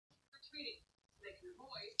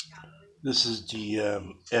This is the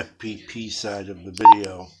FPP side of the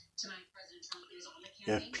video.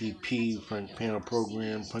 FPP, front panel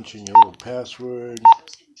program, punching your little password.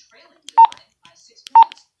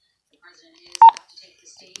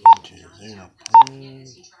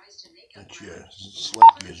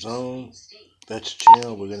 Select your zone. That's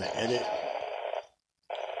channel we're going to edit.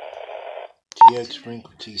 TX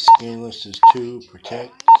frequency scan list is 2.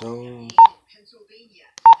 Protect zone.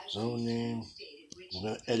 Zone name. We're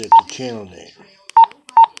going to edit the channel name.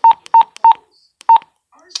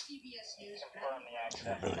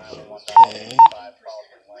 We're going to go K,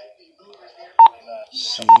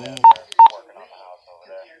 C,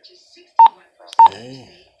 A,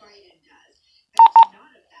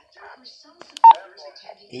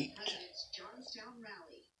 8,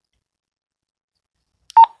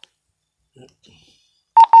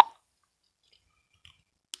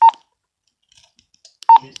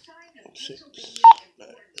 six.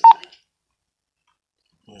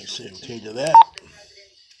 I'm going to say okay to that.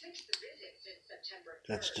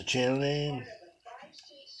 That's the channel name.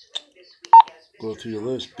 Go through the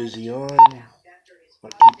list. Busy on.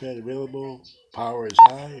 Hot keypad available. Power is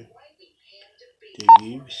high.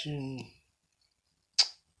 Deviation.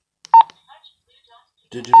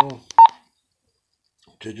 Digital.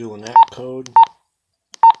 Digital and app code.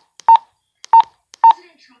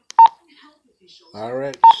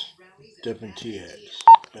 RX. Different TX.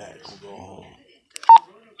 Back. We'll go home.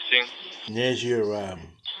 And there's your,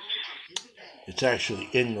 it's actually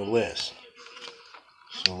in the list.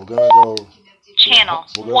 So we're going to go Channel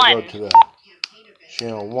 1. We're going to go to the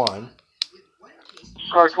channel 1.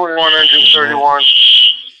 Car 21, engine 31.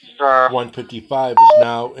 155 is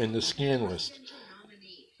now in the scan list.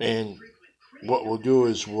 And what we'll do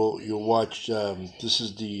is you'll watch, this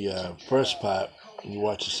is the first part, and you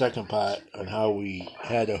watch the second part on how we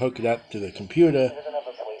had to hook it up to the computer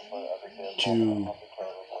to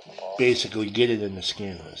basically get it in the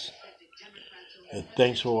scan list. And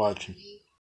thanks for watching.